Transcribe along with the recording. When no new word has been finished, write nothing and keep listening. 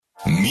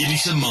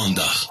Mediese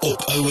Maandag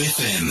op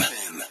OFM.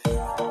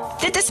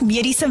 Dit is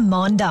Mediese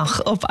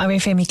Maandag op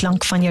OFM, die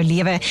klank van jou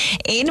lewe.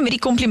 En met die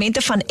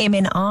komplimente van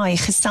MNI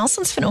gesels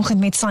ons vanoggend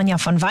met Sanja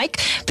van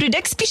Wyk,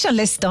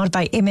 produkspesialist daar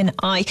by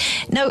MNI.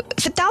 Nou,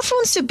 vertel vir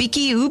ons so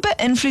bietjie, hoe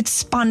beïnvloed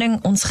spanning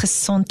ons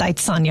gesondheid,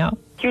 Sanja?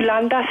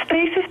 Yolanda,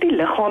 stres is die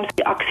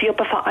liggaamsreaksie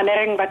op 'n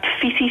verandering wat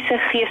fisiese,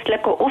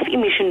 geestelike of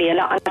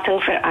emosionele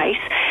aanpassing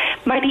vereis,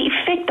 maar die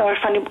effek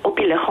daarvan op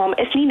die liggaam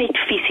is nie net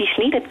fisies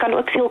nie, dit kan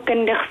ook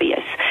sielkundig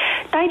wees.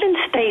 Tydens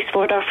stres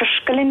word daar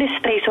verskillende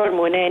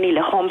streshormone in die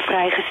liggaam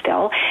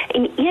vrygestel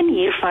en een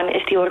hiervan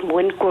is die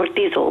hormoon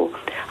kortisol.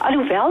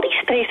 Alhoewel die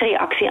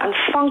stresreaksie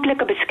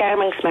aanvanklike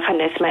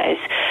beskermingsmeganisme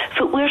is,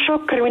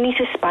 veroorsaak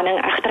kroniese spanning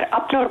egter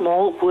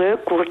abnormaal hoë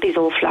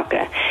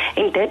kortisolvlakke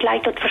en dit lei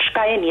tot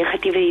verskeie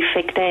negatiewe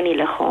effekte in die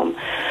liggaam.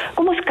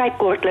 Kom ons kyk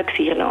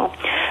kortliks hierna.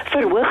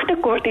 Verhoogde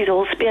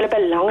kortisol speel 'n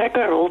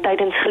belangrike rol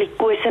tydens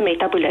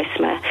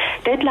glikose-metabolisme.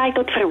 Dit lei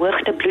tot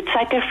verhoogde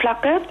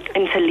bloedsuikervlakke,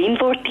 insulien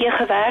word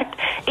teëgewerk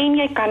en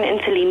jy kan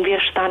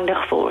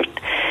insulienweerstandig word.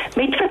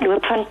 Met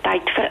verloop van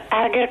tyd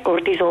vererger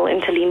kortisol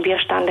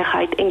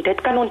insulienweerstandigheid en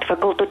dit kan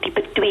ontwikkel tot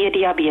tipe 2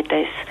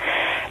 diabetes.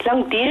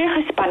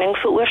 Langdurige spanning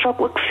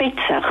veroorsaak ook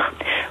vetsug.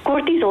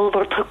 Kortisol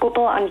word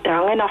gekoppel aan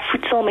drange na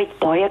voedsel met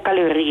baie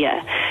kalorieë.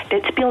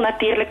 Dit speel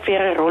natuurlik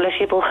weer 'n rol as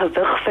jy wil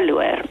gewig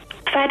verloor.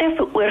 Verder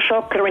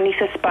veroorsaak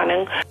kroniese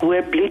spanning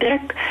hoë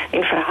bloeddruk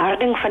en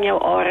verharding van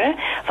jou are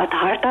wat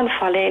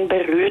hartaanvalle en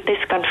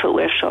beroertes kan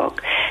veroorsaak.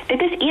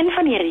 Dit is een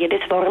van die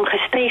redes waarom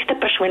gestreste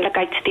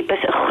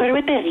persoonlikheidstipes 'n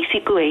groter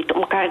risiko het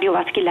om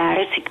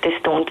kardiovaskulêre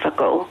siektes te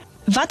ontwikkel.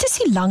 Wat is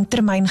die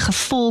langtermyn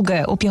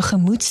gevolge op jou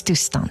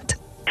gemoedstoestand?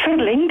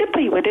 Verlengde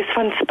periodes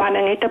van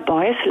spanning het 'n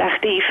baie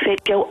slegte effek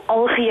op jou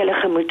algehele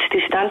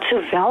gemoedstoestand,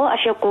 sowel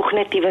as jou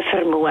kognitiewe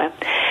vermoë.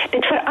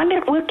 Dit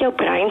verander ook jou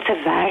brein se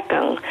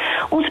werking.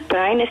 Ons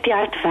brein is die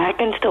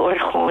hardwerkendste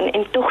orgaan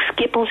en tog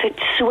skep ons dit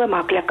so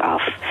maklik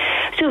af.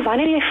 So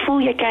wanneer jy voel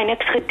jy kry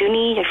niks gedoen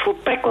nie, jy voel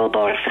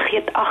prikkelbaar,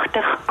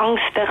 vergeetagtig,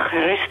 angstig,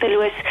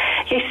 rusteloos,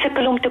 jy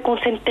sukkel om te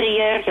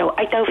konsentreer, jou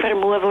uithou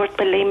vermoë word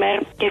belemmer,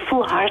 jy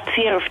voel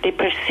hartseer of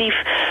depressief,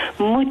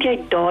 moet jy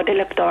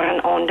dadelik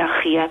daaraan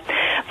aandag gee.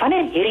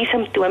 Wanneer hierdie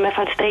simptome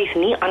van stres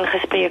nie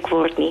aangespreek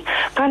word nie,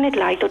 kan dit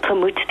lei tot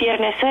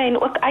gemoedsteurnisse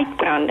en ook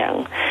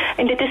uitbranding.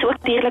 En dit is ook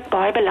natuurlik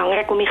baie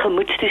belangrik om die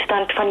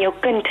gemoedstoestand van jou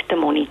kind te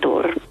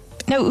monitor.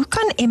 Nou, hoe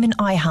kan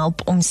MNI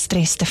help om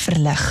stres te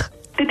verlig?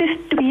 Dit is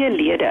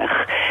tweeledig.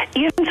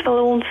 Eerstens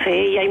wil ons sê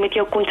jy moet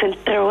jou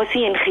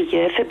konsentrasie en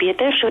geheue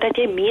verbeter sodat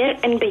jy meer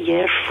in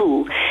beheer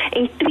voel.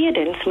 En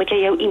tweedens moet jy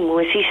jou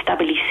emosies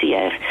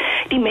stabiliseer.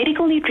 Die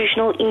Medical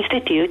Nutritional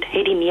Institute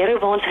het die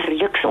Neurowans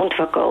reeks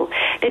ontwikkel.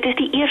 Dit is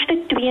die eerste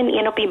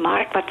 2-in-1 op die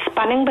mark wat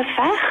spanning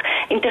beveg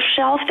en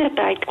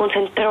terselfdertyd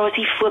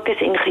konsentrasie,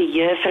 fokus en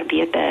geheue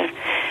verbeter.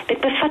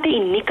 Dit bevat 'n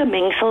unieke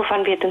mengsel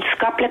van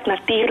wetenskaplik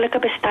natuurlike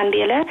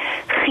bestanddele,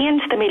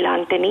 geen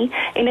stimulante nie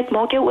en dit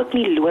maak jou ook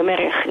nie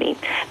lomerig nie.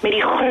 Met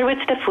die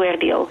grootste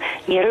voordeel,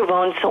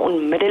 Neurowans se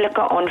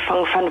onmiddellike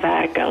aanvang van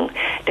werking.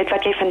 Dit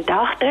wat jy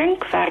vandag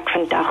drink, werk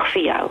vandag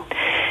vir jou.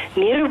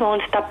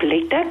 Neurowans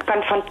tablette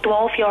kan van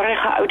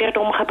 12-jarige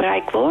ouderdom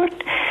gebruik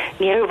word.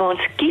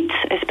 Neurowans kits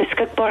is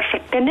beskikbaar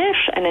vir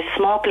kinders in 'n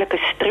smaaklike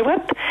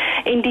stroop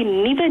en die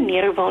nuwe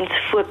Neurowans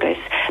Focus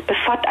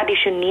bevat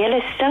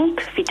addisionele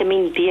sink,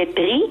 Vitamiin D3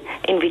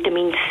 en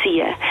Vitamiin C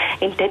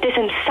en dit is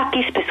in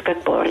sakkies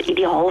beskikbaar,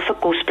 ideaal vir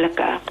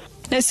kosblikke.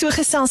 Nou, so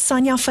gesels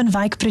Sanja van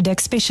Wyk,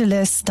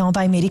 produkspesialist daar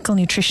by Medical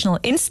Nutritional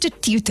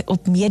Institute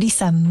op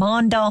Mediese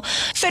Maandag.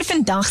 Vir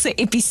vandag se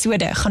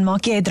episode gaan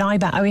maak jy 'n draai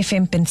by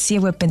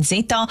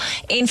ofm.co.za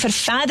en vir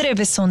verdere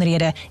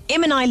besonderhede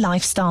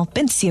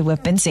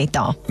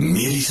mnilifestyle.co.za.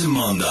 Mediese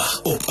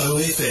Maandag op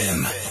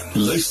OFM.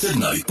 Luister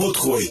na die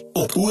potgooi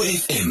op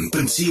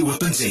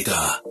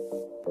ofm.co.za.